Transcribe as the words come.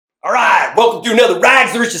All right, welcome to another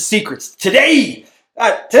Rags to Riches Secrets. Today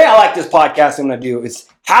I like this podcast I'm going to do. It's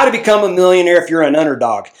how to become a millionaire if you're an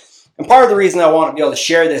underdog. And part of the reason I want to be able to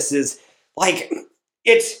share this is most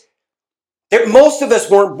of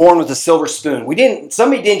us weren't born with a silver spoon.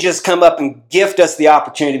 Somebody didn't just come up and gift us the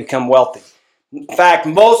opportunity to become wealthy. In fact,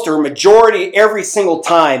 majority, every single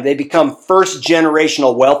time they become first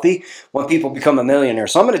generational wealthy when people become a millionaire.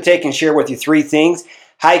 So I'm going to take and share with you 3 things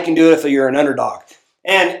how you can do it if you're an underdog.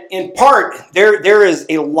 And in part, there is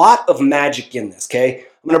a lot of magic in this, okay?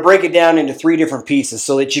 I'm going to break it down into 3 different pieces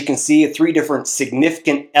so that you can see 3 different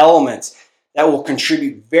significant elements that will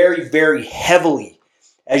contribute very, very heavily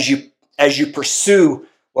as you pursue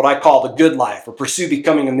what I call the good life or pursue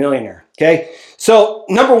becoming a millionaire, okay? So,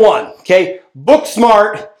 number 1, okay, book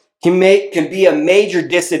smart can be a major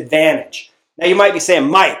disadvantage. Now, you might be saying,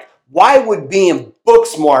 Mike, why would being book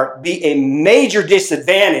smart be a major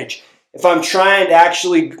disadvantage if I'm trying to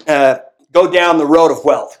actually go down the road of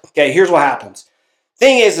wealth? Okay, here's what happens.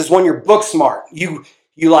 Thing is when you're book smart, you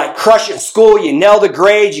like crush it in school, you nail the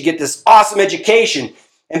grades, you get this awesome education.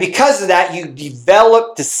 And because of that, you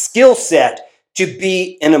develop the skill set to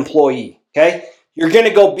be an employee, okay? You're going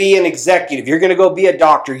to go be an executive. You're going to go be a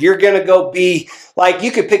doctor. You're going to go be,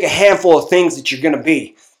 you could pick a handful of things that you're going to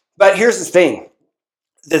be. But here's the thing.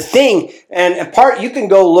 And in part, you can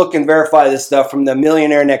go look and verify this stuff from the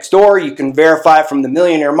Millionaire Next Door. You can verify it from the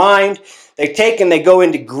Millionaire Mind. They go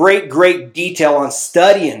into great, great detail on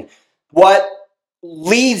studying what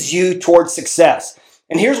leads you towards success.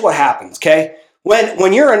 And here's what happens, okay?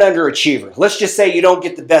 When you're an underachiever, let's just say you don't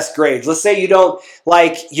get the best grades. Let's say you don't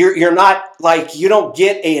you don't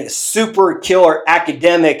get a super killer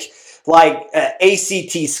academic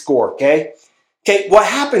ACT score, okay? Okay, what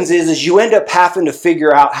happens is you end up having to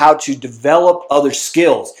figure out how to develop other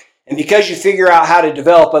skills. And because you figure out how to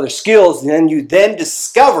develop other skills, then you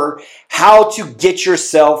discover how to get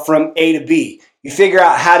yourself from A to B. You figure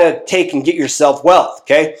out how to take and get yourself wealth,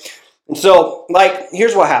 okay? And so,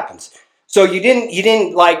 here's what happens. So you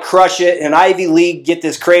didn't crush it in Ivy League, get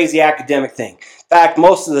this crazy academic thing. In fact,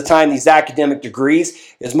 most of the time, these academic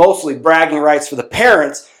degrees is mostly bragging rights for the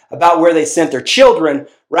parents about where they sent their children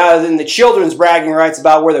rather than the children's bragging rights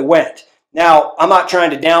about where they went. Now, I'm not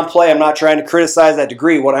trying to downplay, I'm not trying to criticize that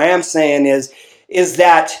degree. What I am saying is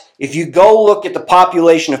that if you go look at the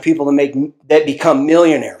population of people that become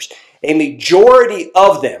millionaires, a majority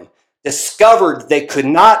of them discovered they could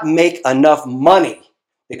not make enough money.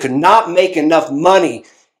 They could not make enough money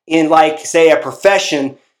in, say, a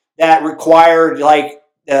profession that required,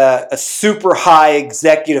 a super high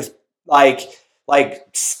executive,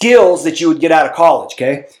 skills that you would get out of college,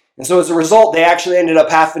 okay? And so as a result, they actually ended up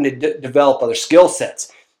having to develop other skill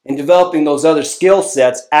sets. And developing those other skill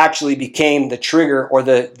sets actually became the trigger or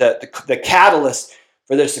the catalyst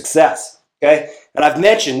for their success, okay? And I've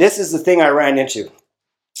mentioned, this is the thing I ran into.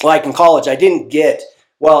 In college, I didn't get,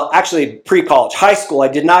 pre-college, high school, I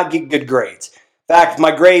did not get good grades. In fact,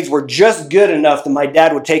 my grades were just good enough that my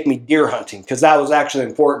dad would take me deer hunting because that was actually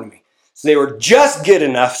important to me. So they were just good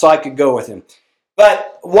enough so I could go with him.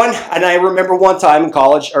 But I remember one time in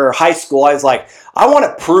college or high school, I was like, I want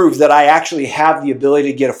to prove that I actually have the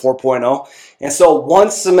ability to get a 4.0. And so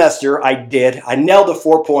one semester I did. I nailed the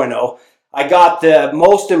 4.0. I got the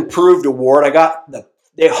most improved award.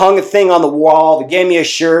 They hung a thing on the wall. They gave me a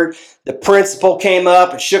shirt. The principal came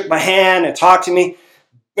up and shook my hand and talked to me.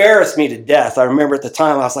 Embarrassed me to death. I remember at the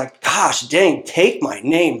time I was like, gosh, dang, take my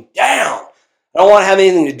name down. I don't want to have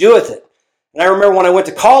anything to do with it. And I remember when I went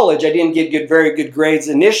to college, I didn't get very good grades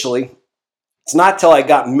initially. It's not till I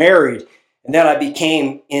got married and then I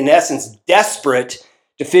became, in essence, desperate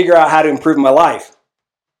to figure out how to improve my life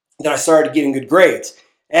that I started getting good grades.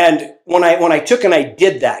 And when I took and I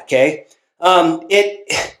did that, okay,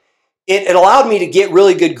 it allowed me to get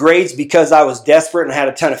really good grades because I was desperate and had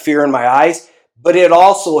a ton of fear in my eyes, but it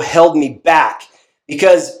also held me back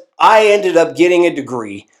because I ended up getting a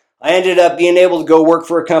degree. I ended up being able to go work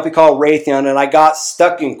for a company called Raytheon, and I got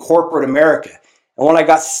stuck in corporate America. And when I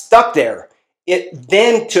got stuck there, it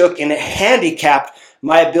then took and it handicapped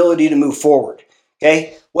my ability to move forward.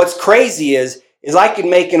 Okay? What's crazy is I could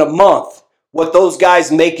make in a month what those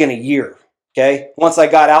guys make in a year. Okay? Once I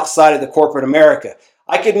got outside of the corporate America,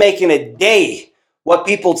 I could make in a day what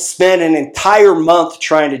people spend an entire month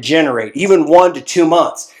trying to generate, even 1 to 2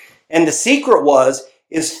 months. And the secret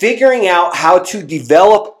is figuring out how to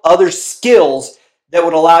develop other skills that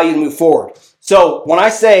would allow you to move forward. So when I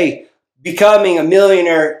say becoming a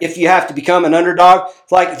millionaire, if you have to become an underdog,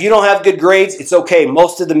 it's like if you don't have good grades, it's okay.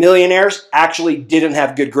 Most of the millionaires actually didn't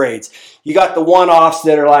have good grades. You got the one-offs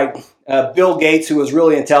that are Bill Gates, who was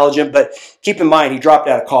really intelligent, but keep in mind, he dropped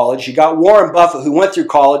out of college. You got Warren Buffett, who went through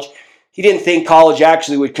college. He didn't think college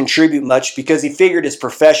actually would contribute much because he figured his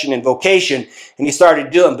profession and vocation, and he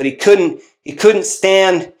started doing, but he couldn't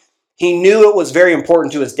stand. He knew it was very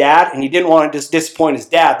important to his dad, and he didn't want to disappoint his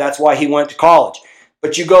dad. That's why he went to college.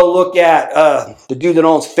 But you go look at the dude that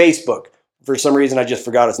owns Facebook. For some reason, I just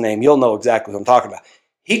forgot his name. You'll know exactly what I'm talking about.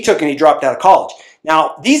 He took and he dropped out of college.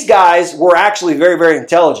 Now, these guys were actually very, very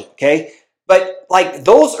intelligent, okay? But like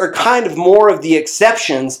those are kind of more of the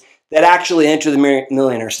exceptions that actually enter the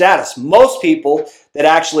millionaire status. Most people that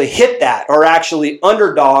actually hit that are actually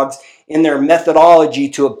underdogs in their methodology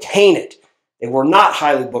to obtain it. They were not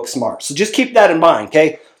highly book smart. So just keep that in mind,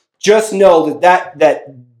 okay? Just know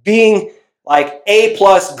that being like A+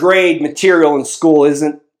 grade material in school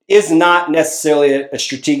is not necessarily a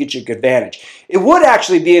strategic advantage. It would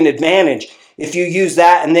actually be an advantage if you use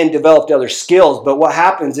that and then developed other skills. But what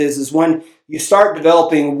happens is when you start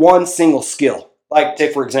developing one single skill, like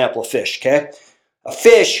take for example a fish, okay? A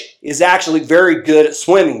fish is actually very good at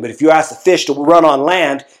swimming, but if you ask the fish to run on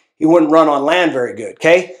land, he wouldn't run on land very good,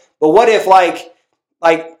 okay? But what if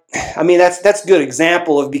that's a good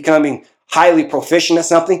example of becoming highly proficient at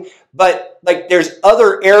something, but like there's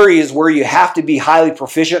other areas where you have to be highly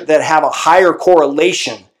proficient that have a higher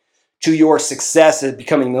correlation to your success at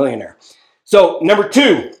becoming a millionaire. So number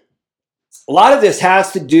 2, a lot of this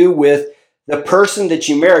has to do with the person that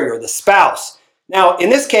you marry or the spouse. Now, in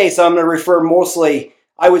this case, I'm going to refer mostly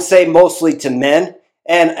to men,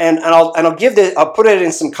 and I'll put it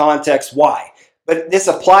in some context why. But this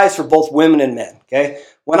applies for both women and men, okay?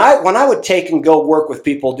 When I would take and go work with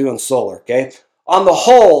people doing solar, okay? On the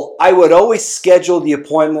whole, I would always schedule the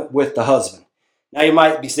appointment with the husband. Now you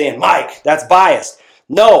might be saying, Mike, that's biased.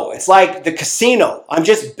 No, it's like the casino. I'm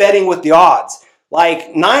just betting with the odds.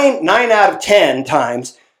 Like 9 out of 10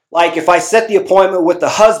 times, like if I set the appointment with the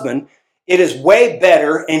husband, it is way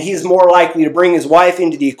better and he's more likely to bring his wife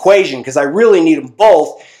into the equation because I really need them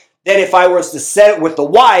both than if I was to set it with the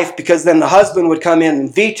wife because then the husband would come in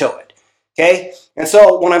and veto it. Okay? And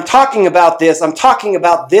so when I'm talking about this,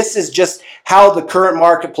 this is just how the current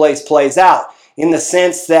marketplace plays out in the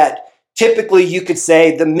sense that typically you could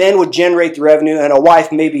say the men would generate the revenue and a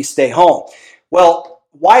wife maybe stay home. Well,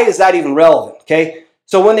 why is that even relevant? Okay?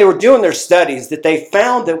 So when they were doing their studies, that they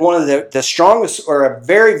found that one of the strongest or a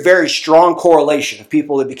very, very strong correlation of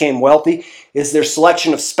people that became wealthy is their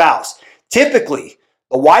selection of spouse. Typically,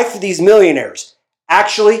 the wife of these millionaires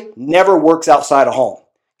actually never works outside of home.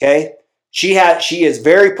 Okay? She is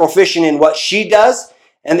very proficient in what she does,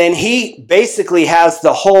 and then he basically has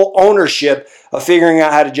the whole ownership of figuring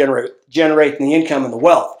out how to generate the income and the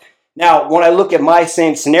wealth. Now, when I look at my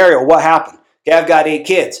same scenario, what happened? Okay, I've got 8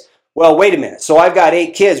 kids. Well, wait a minute. So I've got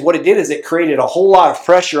 8 kids. What it did is it created a whole lot of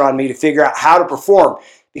pressure on me to figure out how to perform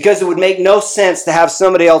because it would make no sense to have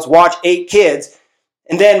somebody else watch 8 kids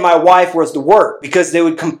and then my wife was to work because they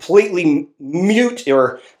would completely mute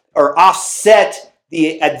or offset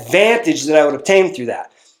the advantage that I would obtain through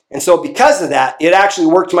that. And so because of that, it actually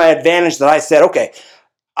worked to my advantage that I said, okay,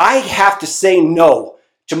 I have to say no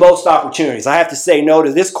to most opportunities. I have to say no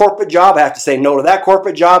to this corporate job. I have to say no to that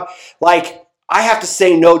corporate job. Like, I have to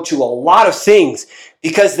say no to a lot of things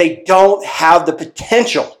because they don't have the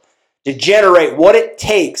potential to generate what it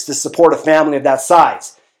takes to support a family of that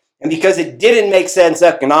size. And because it didn't make sense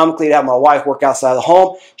economically to have my wife work outside the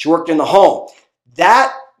home, she worked in the home.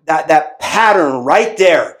 That pattern right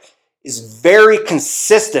there is very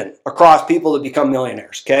consistent across people that become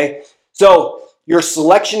millionaires, okay? So your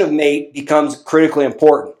selection of mate becomes critically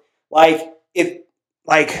important. I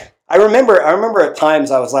remember at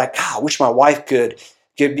times I was like, God, I wish my wife could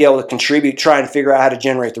be able to contribute, trying to figure out how to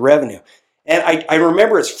generate the revenue. And I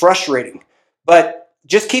remember it's frustrating, but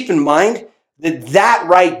just keep in mind that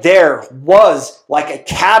right there was like a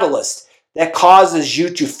catalyst that causes you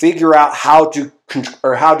to figure out how to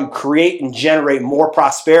create and generate more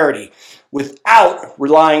prosperity without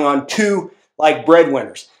relying on 2 like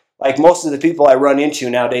breadwinners. Like most of the people I run into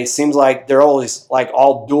nowadays seems like they're always like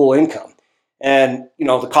all dual income. And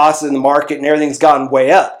the cost in the market and everything's gotten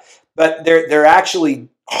way up. But they're actually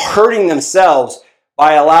hurting themselves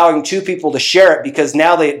by allowing 2 people to share it because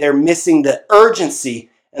now they're missing the urgency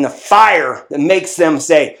and the fire that makes them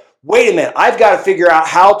say, wait a minute, I've got to figure out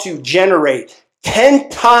how to generate 10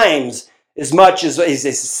 times as much as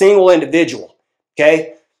a single individual.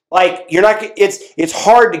 Okay? Like it's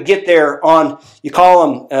hard to get there on,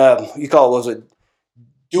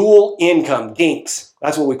 dual income dinks.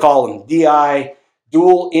 That's what we call them. DI,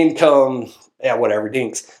 dual income,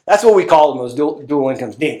 dinks. That's what we call them, those dual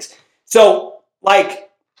income dinks. So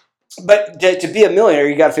But to be a millionaire,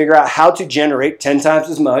 you got to figure out how to generate 10 times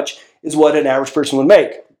as much as what an average person would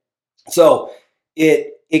make. So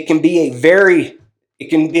it can be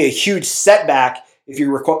a huge setback if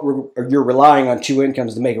you're relying on two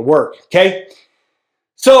incomes to make it work. Okay.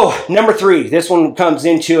 So number 3, this one comes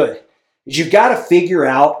into it, is you've got to figure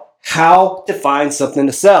out how to find something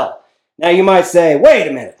to sell. Now you might say, wait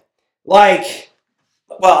a minute,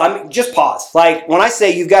 just pause. Like when I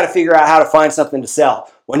say you've got to figure out how to find something to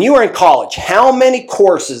sell, when you were in college, how many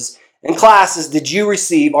courses and classes did you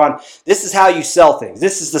receive on this is how you sell things?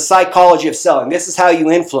 This is the psychology of selling. This is how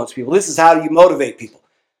you influence people. This is how you motivate people.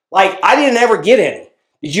 Like I didn't ever get any.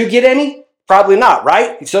 Did you get any? Probably not,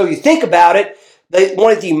 right? So you think about it,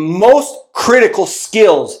 one of the most critical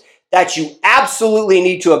skills that you absolutely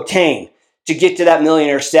need to obtain to get to that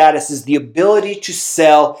millionaire status is the ability to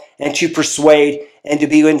sell and to persuade and to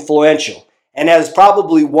be influential. And that is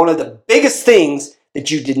probably one of the biggest things that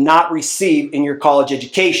you did not receive in your college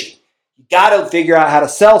education. You got to figure out how to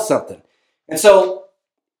sell something. And so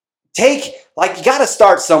you got to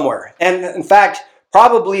start somewhere. And in fact,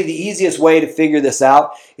 probably the easiest way to figure this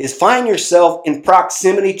out is find yourself in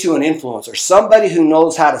proximity to an influencer, somebody who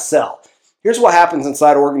knows how to sell. Here's what happens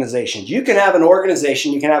inside organizations. You can have an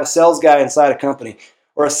organization, you can have a sales guy inside a company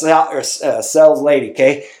or a sales lady,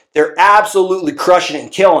 okay? They're absolutely crushing it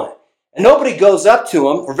and killing it. And nobody goes up to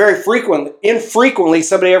them, or infrequently,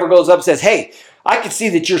 somebody ever goes up and says, hey, I can see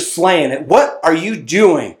that you're slaying it. What are you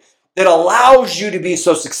doing that allows you to be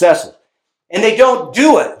so successful? And they don't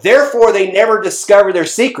do it. Therefore, they never discover their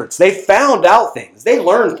secrets. They found out things. They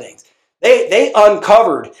learned things. They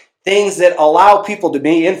uncovered things that allow people to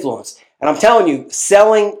be influenced. And I'm telling you,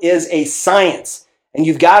 selling is a science. And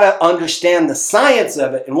you've got to understand the science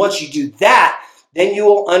of it. And once you do that, then you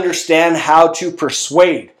will understand how to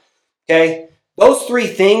persuade. Okay? Those 3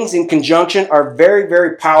 things in conjunction are very,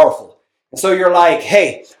 very powerful. And so you're like,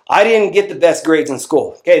 hey, I didn't get the best grades in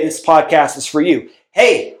school. Okay, this podcast is for you.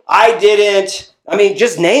 Hey,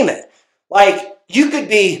 just name it. Like, you could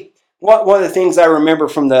be, one of the things I remember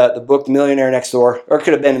from the book, The Millionaire Next Door, or it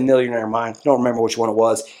could have been A Millionaire Mind. I don't remember which one it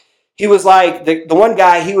was. He was like, the one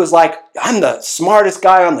guy, he was like, I'm the smartest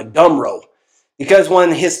guy on the dumb row. Because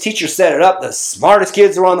when his teacher set it up, the smartest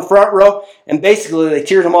kids were on the front row, and basically they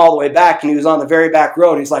tiered him all the way back, and he was on the very back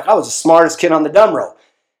row, and he's like, I was the smartest kid on the dumb row.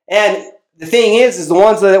 And the thing is the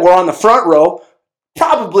ones that were on the front row,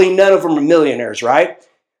 probably none of them are millionaires, right?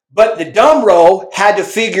 But the dumb row had to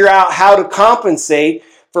figure out how to compensate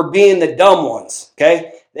for being the dumb ones,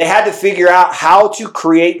 okay? They had to figure out how to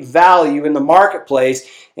create value in the marketplace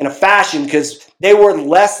in a fashion because they were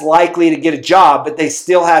less likely to get a job, but they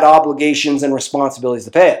still had obligations and responsibilities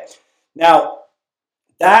to pay it. Now,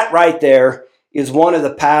 that right there is one of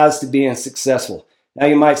the paths to being successful. Now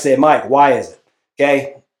you might say, Mike, why is it?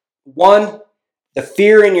 Okay, 1, the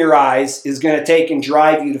fear in your eyes is going to take and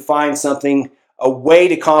drive you to find something, a way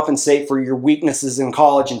to compensate for your weaknesses in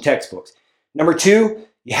college and textbooks. Number 2,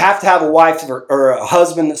 you have to have a wife or a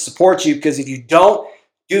husband that supports you, because if you don't,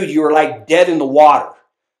 dude, you are like dead in the water.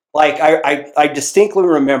 Like I distinctly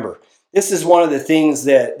remember, this is one of the things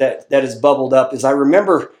that has bubbled up, is I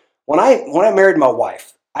remember when I married my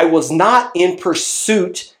wife, I was not in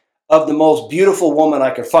pursuit of the most beautiful woman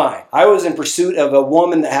I could find. I was in pursuit of a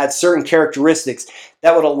woman that had certain characteristics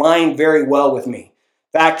that would align very well with me.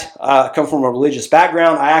 In fact, I come from a religious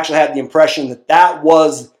background. I actually had the impression that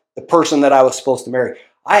was the person that I was supposed to marry.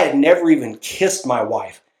 I had never even kissed my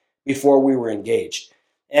wife before we were engaged.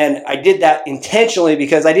 And I did that intentionally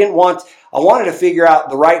because I wanted to figure out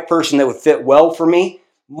the right person that would fit well for me,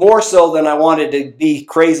 more so than I wanted to be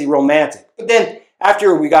crazy romantic. But then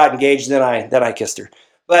after we got engaged, then I kissed her.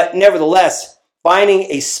 But nevertheless, finding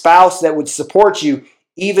a spouse that would support you,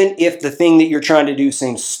 even if the thing that you're trying to do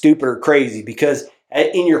seems stupid or crazy, because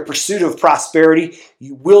in your pursuit of prosperity,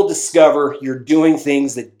 you will discover you're doing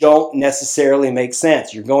things that don't necessarily make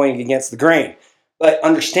sense. You're going against the grain. But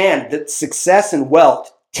understand that success and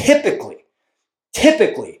wealth typically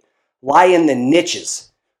lie in the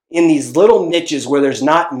niches, in these little niches where there's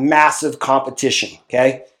not massive competition,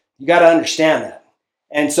 okay? You got to understand that.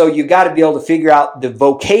 And so you got to be able to figure out the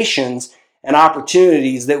vocations and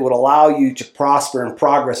opportunities that would allow you to prosper and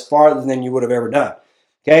progress farther than you would have ever done,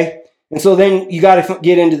 okay? And so then you got to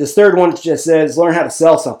get into this third one, which just says learn how to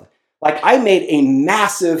sell something. Like, I made a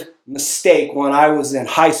massive mistake when I was in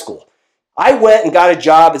high school. I went and got a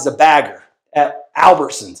job as a bagger at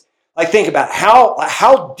Albertsons. Like, think about it.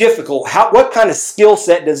 How difficult, what kind of skill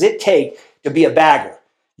set does it take to be a bagger?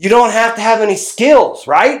 You don't have to have any skills,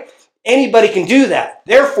 right? Anybody can do that.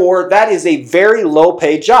 Therefore, that is a very low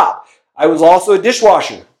paid job. I was also a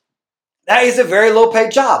dishwasher. That is a very low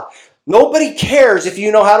paid job. Nobody cares if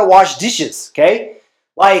you know how to wash dishes, okay?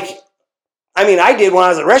 Like, I mean, I did when I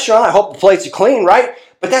was at a restaurant. I hope the plates are clean, right?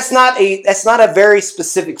 But that's not a very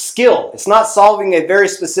specific skill. It's not solving a very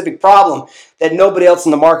specific problem that nobody else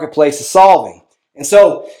in the marketplace is solving. And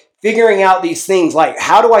so figuring out these things like,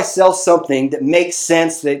 how do I sell something that makes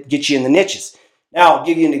sense, that gets you in the niches? Now, I'll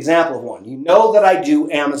give you an example of one. You know that I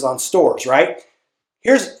do Amazon stores, right?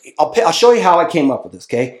 I'll show you how I came up with this,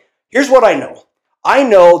 okay? Here's what I know. I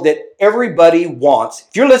know that everybody wants,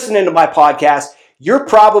 if you're listening to my podcast, you're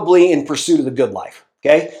probably in pursuit of the good life,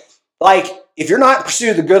 okay? Like, if you're not in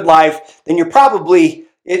pursuit of the good life, then you're probably,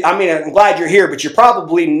 I'm glad you're here, but you're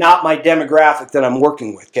probably not my demographic that I'm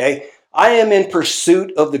working with, okay? I am in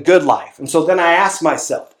pursuit of the good life. And so then I ask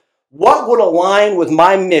myself, what would align with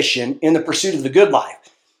my mission in the pursuit of the good life?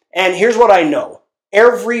 And here's what I know.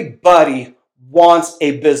 Everybody wants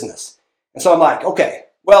a business. And so I'm like, okay,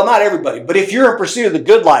 well, not everybody, but if you're in pursuit of the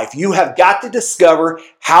good life, you have got to discover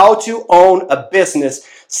how to own a business,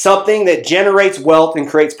 something that generates wealth and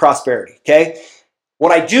creates prosperity, okay?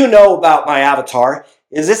 What I do know about my avatar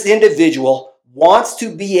is this individual wants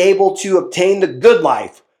to be able to obtain the good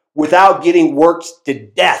life without getting worked to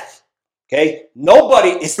death, okay?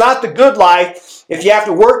 It's not the good life if you have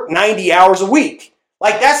to work 90 hours a week.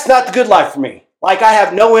 Like, that's not the good life for me. Like, I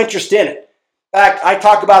have no interest in it. In fact, I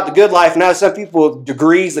talk about the good life, and now some people with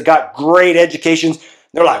degrees that got great educations,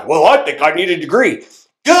 they're like, well, I think I need a degree.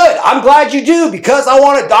 Good, I'm glad you do, because I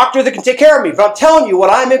want a doctor that can take care of me. But I'm telling you, what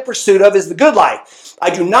I'm in pursuit of is the good life. I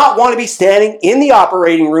do not want to be standing in the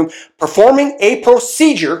operating room performing a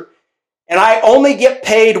procedure, and I only get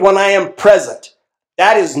paid when I am present.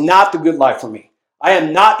 That is not the good life for me. I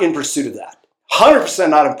am not in pursuit of that. 100%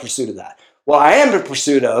 not in pursuit of that. What I am in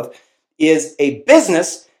pursuit of is a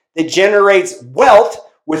business that generates wealth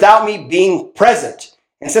without me being present.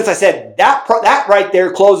 And since I said that right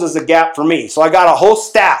there closes the gap for me. So I got a whole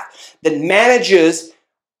staff that manages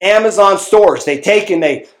Amazon stores.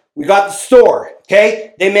 We got the store,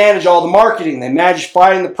 okay? They manage all the marketing. They manage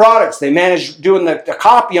finding the products. They manage doing the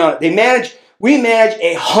copy on it. We manage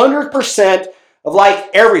 100% of like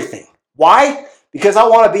everything. Why? Because I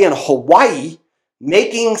want to be in Hawaii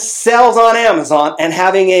making sales on Amazon and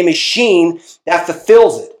having a machine that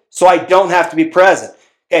fulfills it so I don't have to be present.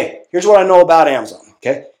 Okay, here's what I know about Amazon,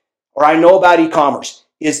 okay? Or I know about e-commerce,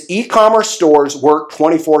 is e-commerce stores work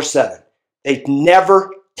 24/7. They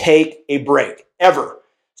never take a break, ever.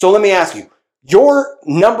 So let me ask you, your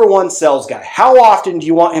number one sales guy, how often do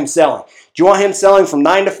you want him selling? Do you want him selling from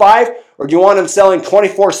 9 to 5? Or do you want him selling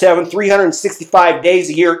 24/7, 365 days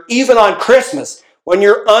a year, even on Christmas when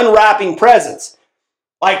you're unwrapping presents?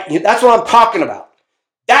 Like, that's what I'm talking about.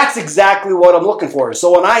 That's exactly what I'm looking for.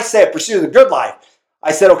 So when I said pursue the good life,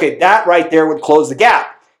 I said, okay, that right there would close the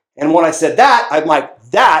gap. And when I said that, I'm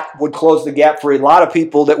like, that would close the gap for a lot of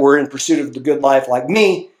people that were in pursuit of the good life like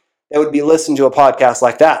me, that would be listening to a podcast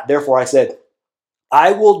like that. Therefore, I said,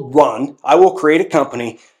 I will create a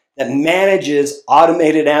company that manages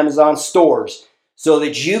automated Amazon stores so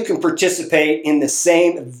that you can participate in the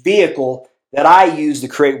same vehicle that I use to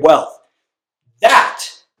create wealth. That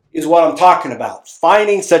is what I'm talking about,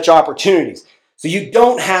 finding such opportunities. So you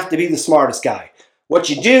don't have to be the smartest guy. What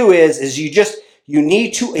you do is you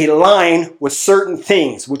need to align with certain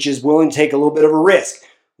things, which is willing to take a little bit of a risk,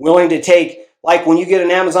 willing to take, like when you get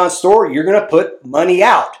an Amazon store, you're going to put money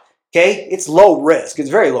out, okay? It's low risk. It's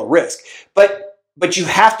very low risk, but you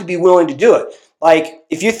have to be willing to do it. Like,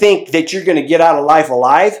 if you think that you're going to get out of life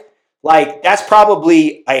alive, like, that's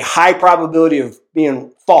probably a high probability of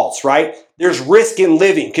being false, right? There's risk in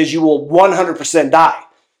living because you will 100% die.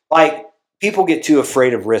 Like, people get too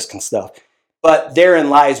afraid of risk and stuff. But therein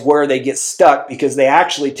lies where they get stuck, because they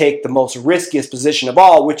actually take the most riskiest position of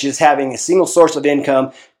all, which is having a single source of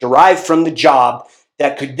income derived from the job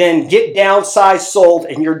that could then get downsized, sold,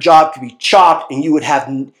 and your job could be chopped, and you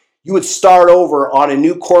would start over on a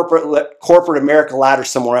new corporate America ladder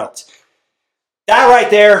somewhere else. That right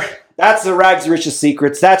there, that's the rags to riches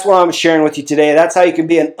secrets. That's what I'm sharing with you today. That's how you can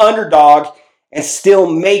be an underdog and still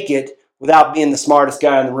make it without being the smartest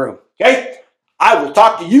guy in the room. Okay? I will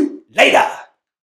talk to you later.